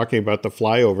just talking about, the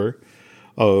flyover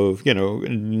of,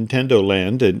 Nintendo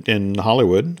Land in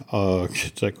Hollywood,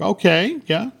 it's like, okay,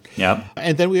 yeah. Yeah.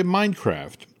 And then we have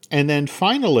Minecraft. And then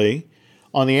finally,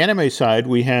 on the anime side,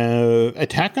 we have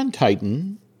Attack on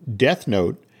Titan, Death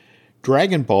Note,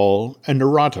 Dragon Ball, and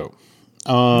Naruto.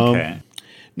 Okay.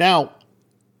 Now,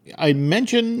 I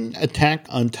mention Attack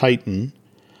on Titan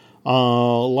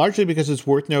largely because it's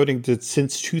worth noting that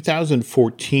since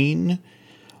 2014,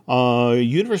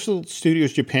 Universal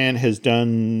Studios Japan has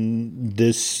done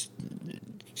this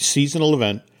seasonal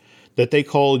event that they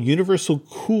call Universal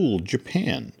Cool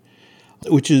Japan,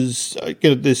 which is I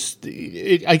guess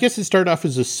it started off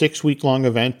as a 6-week-long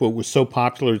event, but was so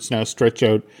popular it's now stretched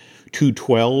out to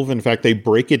 12. In fact, they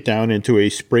break it down into a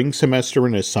spring semester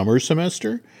and a summer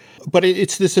semester. But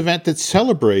it's this event that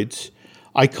celebrates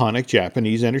iconic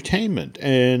Japanese entertainment.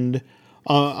 And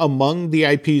among the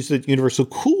IPs that Universal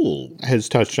Cool has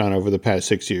touched on over the past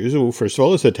 6 years, well, first of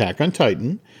all, is Attack on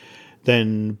Titan,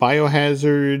 then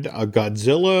Biohazard,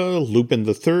 Godzilla, Lupin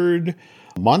the Third,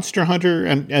 Monster Hunter,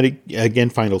 and again,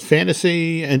 Final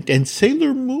Fantasy, and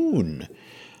Sailor Moon.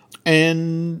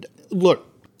 And look,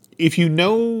 if you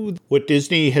know what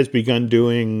Disney has begun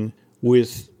doing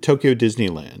with Tokyo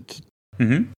Disneyland,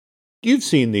 you've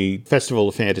seen the Festival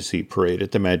of Fantasy parade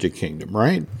at the Magic Kingdom,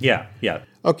 right? Yeah.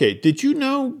 Okay, did you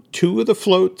know 2 of the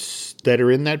floats that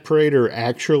are in that parade are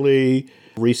actually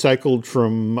recycled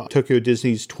from Tokyo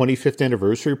Disney's 25th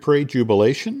anniversary parade,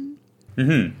 Jubilation?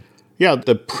 Mm-hmm. Yeah,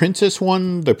 the Princess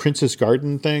one, the Princess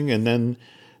Garden thing, and then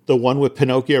the one with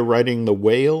Pinocchio riding the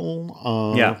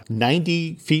whale, Yeah.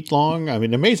 90 feet long. I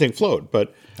mean, amazing float,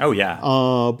 but Oh, yeah.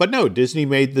 but no, Disney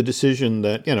made the decision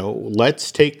that,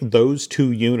 let's take those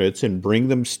two units and bring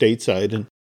them stateside and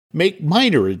make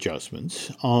minor adjustments.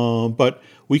 But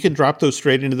we can drop those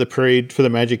straight into the parade for the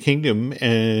Magic Kingdom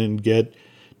and get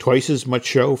twice as much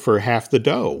show for half the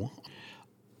dough.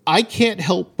 I can't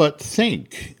help but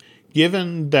think,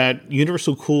 given that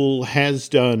Universal Cool has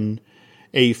done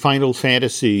a Final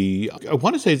Fantasy, I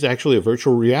want to say it's actually a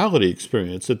virtual reality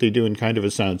experience that they do in kind of a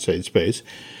soundstage space.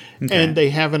 Okay. And they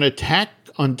have an Attack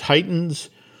on Titans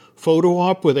photo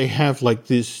op where they have like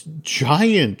this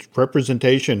giant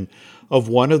representation of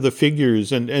one of the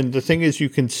figures. And the thing is, you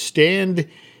can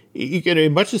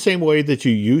in much the same way that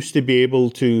you used to be able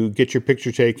to get your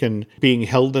picture taken being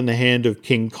held in the hand of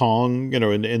King Kong,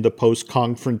 in the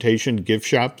post-confrontation gift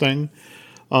shop thing.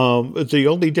 The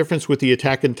only difference with the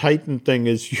Attack on Titan thing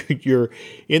is you're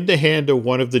in the hand of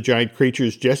one of the giant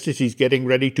creatures just as he's getting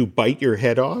ready to bite your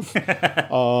head off.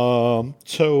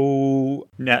 So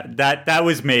no, that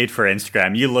was made for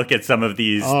Instagram. You look at some of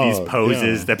these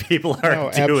poses that people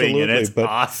are doing, and it's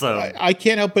awesome. I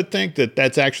can't help but think that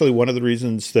that's actually one of the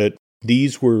reasons that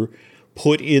these were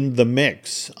put in the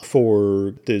mix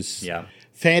for this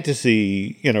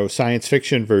fantasy, science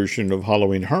fiction version of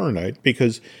Halloween Horror Night,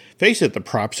 because face it, the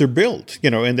props are built,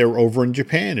 and they're over in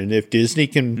Japan. And if Disney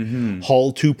can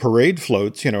haul two parade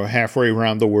floats, halfway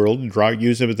around the world and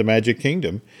use them at the Magic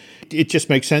Kingdom, it just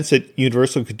makes sense that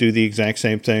Universal could do the exact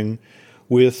same thing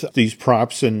with these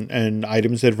props and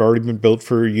items that have already been built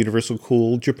for Universal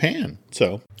Cool Japan.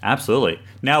 So absolutely.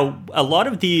 Now, a lot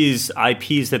of these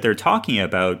IPs that they're talking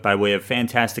about by way of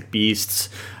Fantastic Beasts,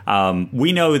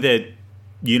 we know that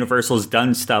Universal's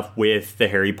done stuff with the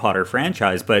Harry Potter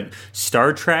franchise, but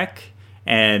Star Trek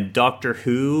and Doctor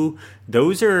Who,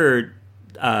 those are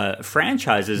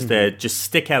franchises that just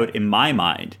stick out in my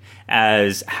mind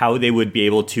as how they would be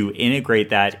able to integrate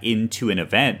that into an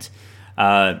event.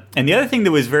 And the other thing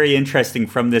that was very interesting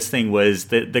from this thing was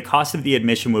that the cost of the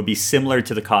admission would be similar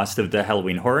to the cost of the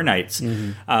Halloween Horror Nights.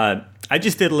 I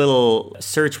just did a little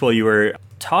search while you were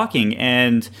talking,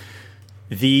 and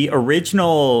the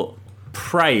original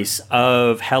price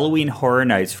of Halloween Horror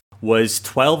Nights was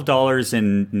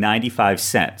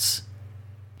 $12.95.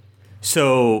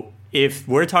 So if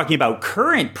we're talking about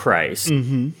current price,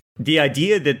 the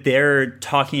idea that they're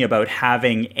talking about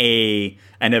having an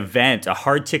event, a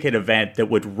hard ticket event that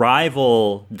would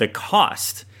rival the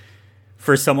cost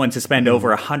for someone to spend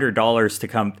over $100 to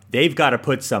come, they've got to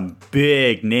put some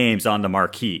big names on the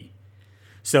marquee.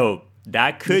 So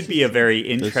that could be a very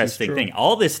interesting thing.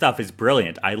 All this stuff is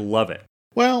brilliant. I love it.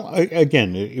 Well,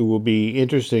 again, it will be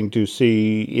interesting to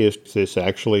see if this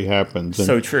actually happens. And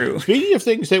so true. Speaking of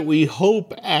things that we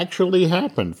hope actually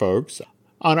happen, folks,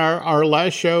 on our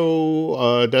last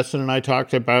show, Dustin and I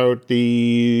talked about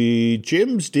the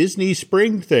Jim's Disney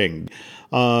Spring thing,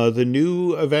 the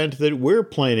new event that we're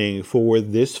planning for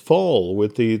this fall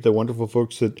with the wonderful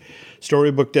folks at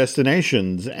Storybook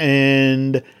Destinations.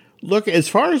 And look, as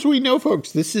far as we know,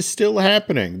 folks, this is still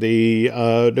happening. The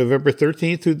November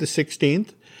 13th through the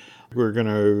 16th. We're going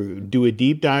to do a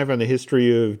deep dive on the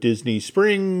history of Disney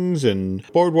Springs and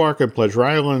Boardwalk and Pleasure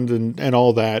Island and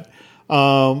all that.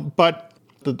 But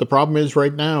the problem is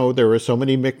right now there are so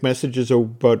many mixed messages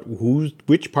about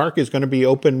which park is going to be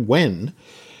open when.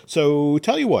 So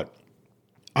tell you what,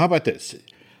 how about this?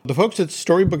 The folks at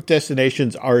Storybook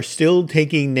Destinations are still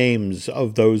taking names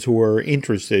of those who are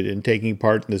interested in taking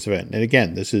part in this event. And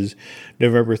again, this is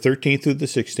November 13th through the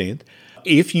 16th.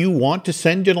 If you want to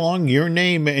send along your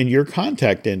name and your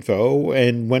contact info,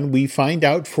 and when we find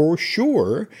out for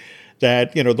sure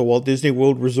that, the Walt Disney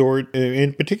World Resort,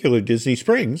 in particular Disney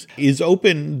Springs, is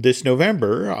open this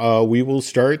November, we will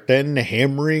start then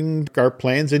hammering our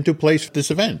plans into place for this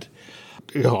event.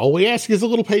 All we ask is a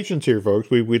little patience here, folks.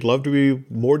 We'd love to be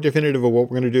more definitive of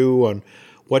what we're going to do on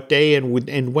what day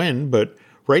and when, but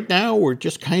right now we're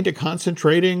just kind of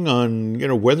concentrating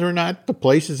on, whether or not the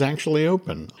place is actually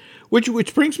open.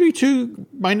 Which brings me to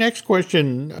my next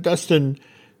question, Dustin.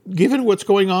 Given what's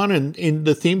going on in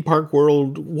the theme park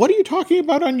world, what are you talking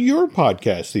about on your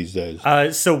podcast these days?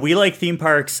 So We Like Theme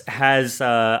Parks has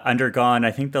undergone,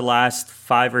 I think the last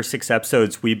 5 or 6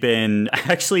 episodes, we've been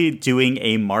actually doing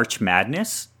a March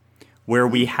Madness where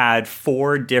we had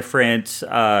 4 different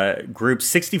groups,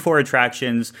 64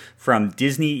 attractions from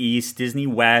Disney East, Disney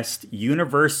West,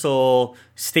 Universal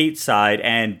Stateside,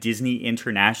 and Disney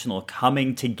International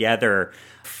coming together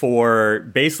for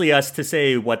basically us to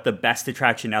say what the best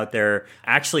attraction out there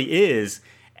actually is.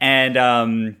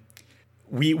 And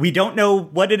We don't know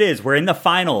what it is. We're in the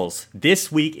finals.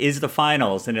 This week is the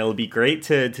finals, and it'll be great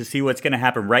to see what's going to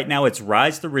happen. Right now, it's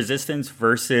Rise of the Resistance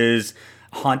versus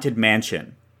Haunted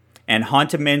Mansion. And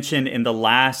Haunted Mansion in the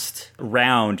last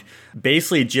round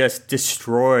basically just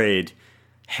destroyed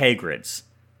Hagrid's.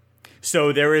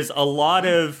 So there is a lot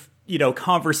of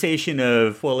conversation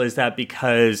of, well, is that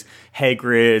because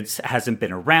Hagrid's hasn't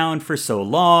been around for so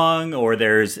long, or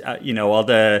there's, all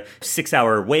the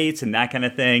 6-hour waits and that kind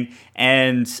of thing.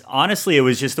 And honestly, it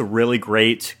was just a really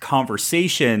great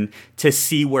conversation to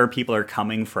see where people are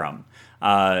coming from.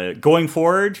 Going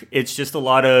forward, it's just a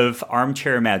lot of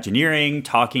armchair Imagineering,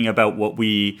 talking about what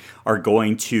we are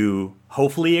going to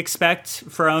hopefully expect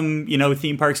from,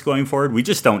 theme parks going forward. We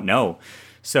just don't know.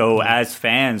 So as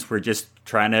fans, we're just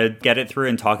trying to get it through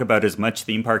and talk about as much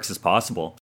theme parks as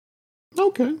possible.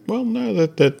 Okay. Well, no,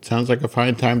 that sounds like a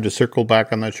fine time to circle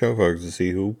back on that show, folks, to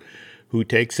see who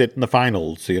takes it in the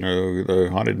finals, the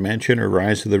Haunted Mansion or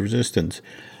Rise of the Resistance.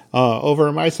 Over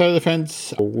on my side of the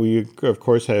fence, we, of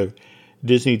course, have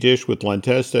Disney Dish with Len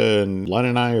Testa, and Len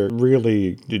and I are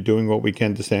really doing what we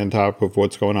can to stay on top of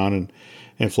what's going on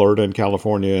in Florida and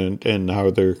California, and how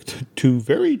they're two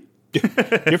very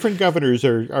different governors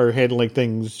are handling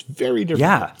things very differently.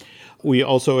 Yeah. We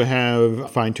also have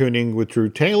Fine Tuning with Drew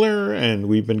Taylor, and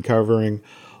we've been covering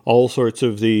all sorts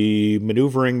of the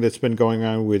maneuvering that's been going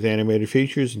on with animated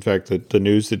features. In fact, the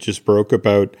news that just broke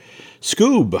about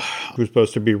Scoob, who's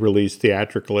supposed to be released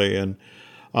theatrically, and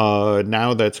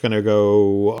now that's going to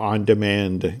go on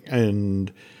demand.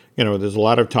 And, there's a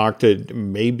lot of talk that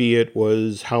maybe it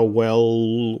was how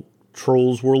well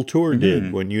Trolls World Tour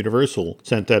did when Universal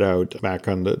sent that out back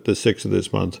on the 6th of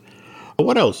this month.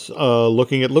 What else?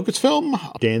 Looking at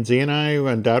Lucasfilm, Dan Z and I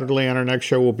undoubtedly on our next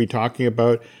show will be talking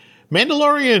about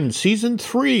Mandalorian Season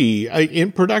 3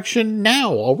 in production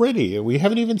now already. We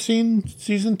haven't even seen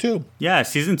Season 2. Yeah,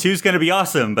 Season 2 is going to be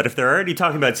awesome, but if they're already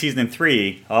talking about Season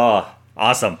 3,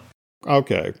 awesome.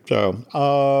 Okay,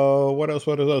 so what else?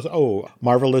 Oh,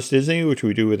 Marvelous Disney, which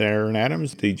we do with Aaron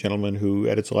Adams, the gentleman who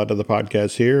edits a lot of the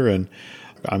podcasts here. And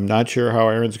I'm not sure how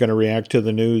Aaron's going to react to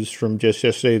the news from just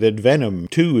yesterday that Venom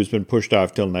 2 has been pushed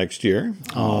off till next year.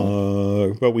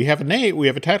 But we have a name, we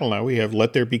have a title now. We have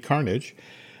Let There Be Carnage.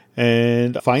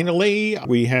 And finally,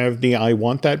 we have the I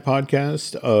Want That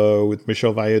podcast with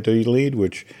Michelle Valladolid,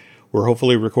 which we're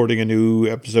hopefully recording a new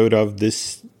episode of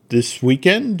this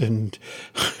weekend. And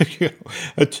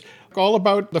it's all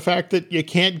about the fact that you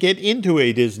can't get into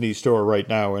a Disney store right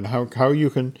now, and how you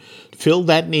can fill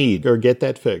that need or get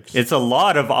that fixed. It's a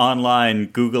lot of online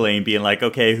Googling, being like,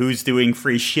 okay, who's doing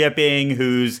free shipping,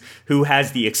 who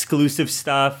has the exclusive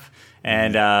stuff.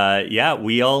 And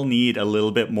we all need a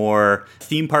little bit more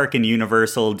theme park and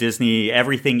Universal, Disney,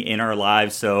 everything in our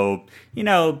lives. So,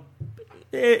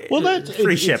 that's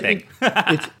free shipping.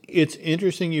 It's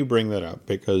interesting you bring that up,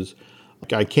 because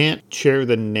I can't share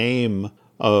the name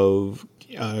of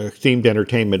a themed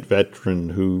entertainment veteran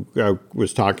who I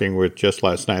was talking with just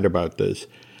last night about this.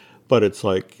 But it's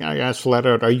like, I asked flat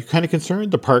out, are you kind of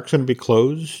concerned the park's going to be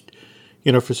closed,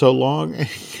 for so long? And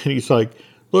he's like,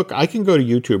 look, I can go to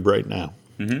YouTube right now.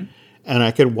 Mm-hmm. And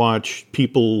I can watch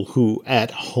people who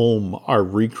at home are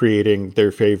recreating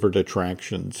their favorite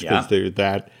attractions because they're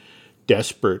that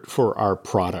desperate for our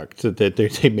product that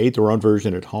they made their own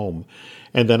version at home.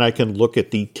 And then I can look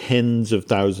at the tens of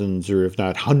thousands, or if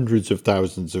not hundreds of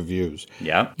thousands of views.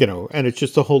 Yeah. And it's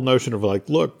just the whole notion of like,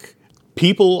 look,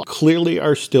 people clearly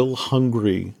are still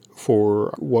hungry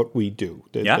for what we do,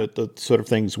 the sort of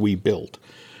things we build.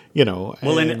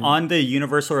 Well, and on the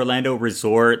Universal Orlando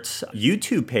Resort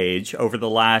YouTube page over the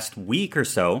last week or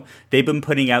so, they've been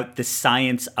putting out the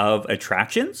science of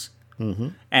attractions. Mm-hmm.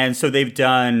 And so they've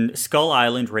done Skull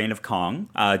Island, Reign of Kong,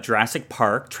 Jurassic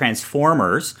Park,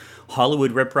 Transformers,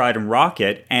 Hollywood Rip Ride and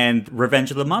Rocket, and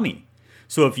Revenge of the Mummy.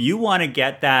 So if you want to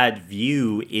get that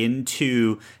view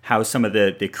into how some of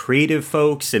the creative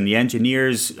folks and the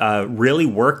engineers really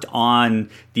worked on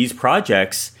these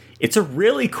projects, it's a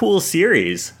really cool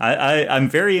series. I'm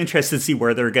very interested to see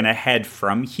where they're going to head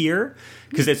from here,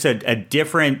 because it's a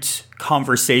different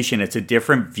conversation. It's a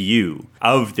different view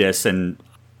of this, and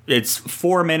it's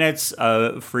 4 minutes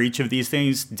for each of these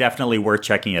things. Definitely worth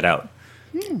checking it out.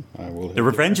 The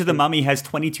Revenge of the Mummy has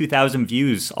 22,000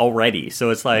 views already.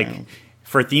 So it's like,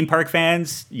 for theme park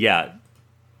fans,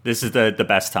 this is the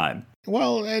best time.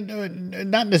 Well,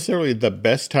 not necessarily the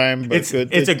best time, but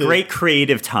it's a great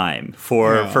creative time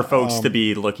for folks to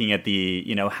be looking at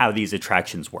how these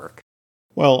attractions work.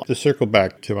 Well, to circle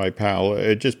back to my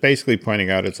pal, just basically pointing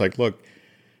out, it's like, look,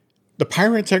 the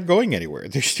pirates aren't going anywhere.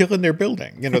 They're still in their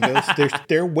building.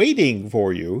 They're waiting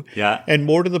for you. Yeah. And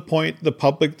more to the point, the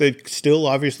public that still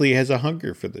obviously has a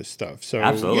hunger for this stuff. So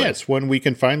Absolutely. yes, when we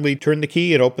can finally turn the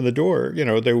key and open the door,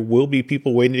 there will be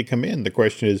people waiting to come in. The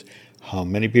question is, how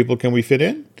many people can we fit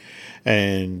in?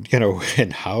 And,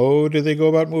 and how do they go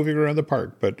about moving around the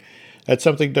park? But that's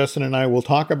something Dustin and I will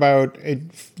talk about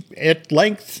at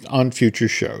length on future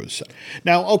shows.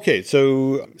 Now, okay,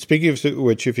 so speaking of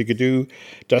which, if you could do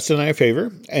Dustin and I a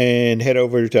favor and head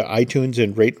over to iTunes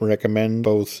and rate and recommend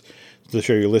both the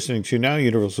show you're listening to now,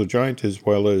 Universal Joint, as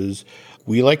well as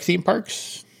We Like Theme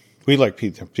Parks. We Like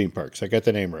Theme Parks. I got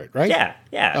the name right?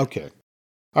 Yeah. Okay.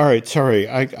 All right, sorry.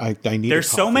 I need There's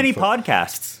so many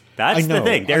podcasts. That's the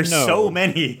thing. There's so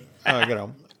many.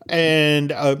 And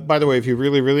by the way, if you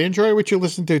really, really enjoy what you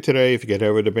listen to today, if you get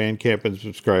over to Bandcamp and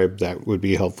subscribe, that would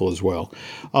be helpful as well.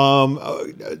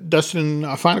 Dustin,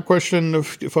 a final question of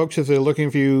folks, if they're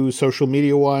looking for you social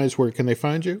media-wise, where can they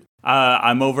find you?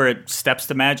 I'm over at Steps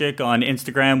to Magic on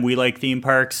Instagram. We Like Theme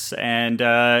Parks. And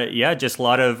just a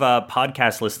lot of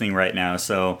podcast listening right now.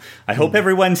 So I hope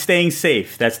everyone's staying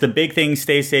safe. That's the big thing.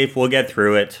 Stay safe. We'll get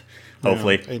through it,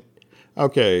 hopefully. Yeah.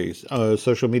 Okay,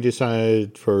 social media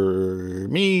side for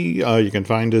me, you can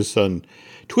find us on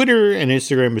Twitter and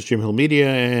Instagram as Jim Hill Media,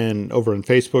 and over on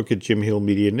Facebook at Jim Hill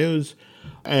Media News.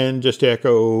 And just to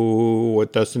echo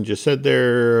what Dustin just said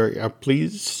there,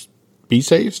 please be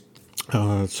safe.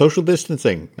 Social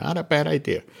distancing, not a bad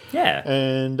idea. Yeah.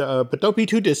 And but don't be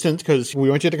too distant, because we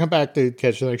want you to come back to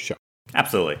catch the next show.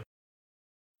 Absolutely.